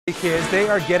Kids, they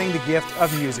are getting the gift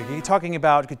of music. You're talking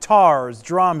about guitars,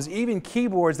 drums, even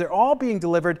keyboards. They're all being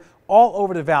delivered all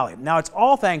over the valley. Now, it's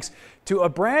all thanks to a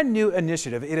brand new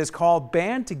initiative. It is called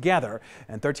Band Together,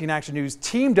 and 13 Action News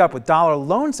teamed up with Dollar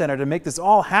Loan Center to make this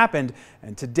all happen.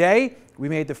 And today, we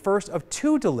made the first of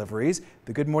 2 deliveries.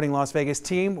 The Good Morning Las Vegas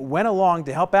team went along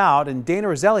to help out, and Dana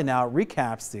Roselli now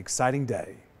recaps the exciting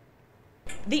day.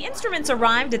 The instruments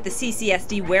arrived at the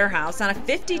CCSD warehouse on a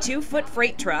 52-foot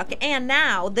freight truck, and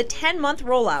now the 10-month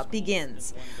rollout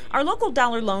begins. Our local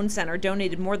Dollar Loan Center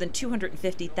donated more than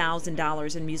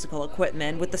 $250,000 in musical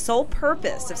equipment with the sole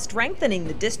purpose of strengthening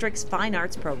the district's fine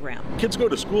arts program. Kids go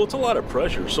to school, it's a lot of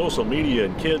pressure, social media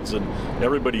and kids and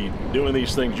everybody doing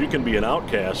these things. You can be an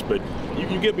outcast, but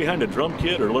you get behind a drum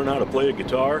kit or learn how to play a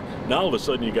guitar, now all of a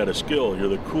sudden you got a skill. You're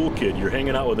the cool kid, you're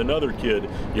hanging out with another kid,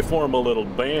 you form a little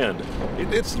band.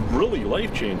 It's really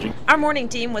life-changing. Our morning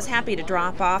team was happy to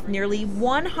drop off nearly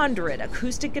 100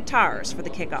 acoustic guitars for the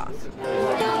kickoff.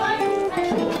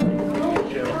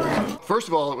 First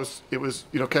of all, it was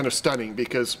kind of stunning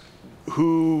because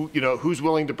who's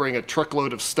willing to bring a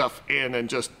truckload of stuff in and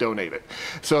just donate it?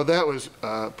 So that was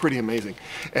pretty amazing.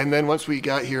 And then once we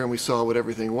got here and we saw what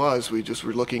everything was, we just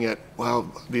were looking at,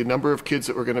 wow, the number of kids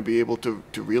that we're going to be able to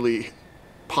really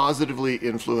positively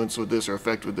influence with this or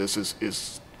affect with this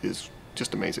is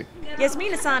just amazing.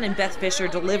 Yasmin Hassan and Beth Fisher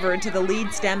delivered to the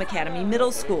Lead STEM Academy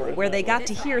Middle School, where they got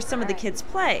to hear some of the kids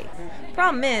play.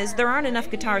 Problem is, there aren't enough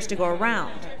guitars to go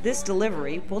around. This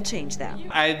delivery will change that.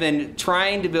 I've been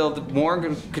trying to build more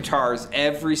guitars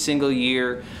every single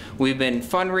year. We've been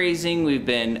fundraising, we've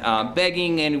been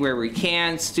begging anywhere we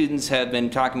can. Students have been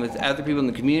talking with other people in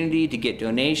the community to get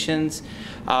donations,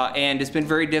 and it's been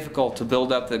very difficult to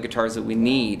build up the guitars that we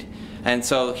need. And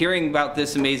so hearing about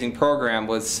this amazing program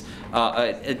was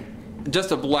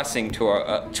just a blessing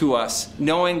to us,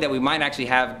 knowing that we might actually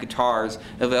have guitars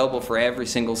available for every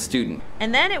single student.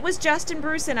 And then it was Justin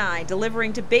Bruce and I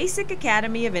delivering to Basic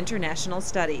Academy of International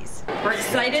Studies. We're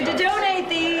excited to donate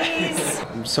these!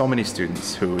 So many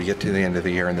students who we get to the end of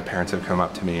the year and the parents have come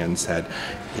up to me and said,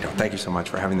 thank you so much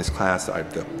for having this class.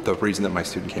 The reason that my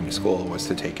student came to school was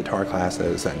to take guitar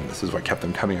classes, and this is what kept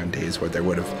them coming on days where they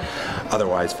would have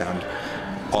otherwise found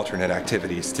alternate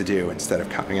activities to do instead of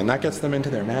coming, and that gets them into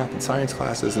their math and science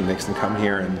classes and makes them come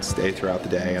here and stay throughout the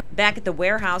day. Back at the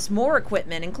warehouse, more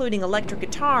equipment including electric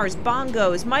guitars,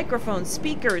 bongos, microphones,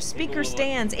 speakers, speaker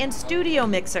stands, and studio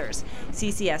mixers.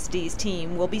 CCSD's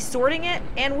team will be sorting it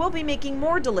and will be making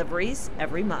more deliveries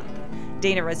every month.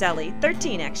 Dana Roselli,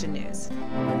 13 Action News.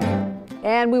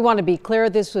 And we want to be clear,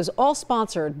 this was all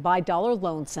sponsored by Dollar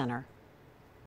Loan Center.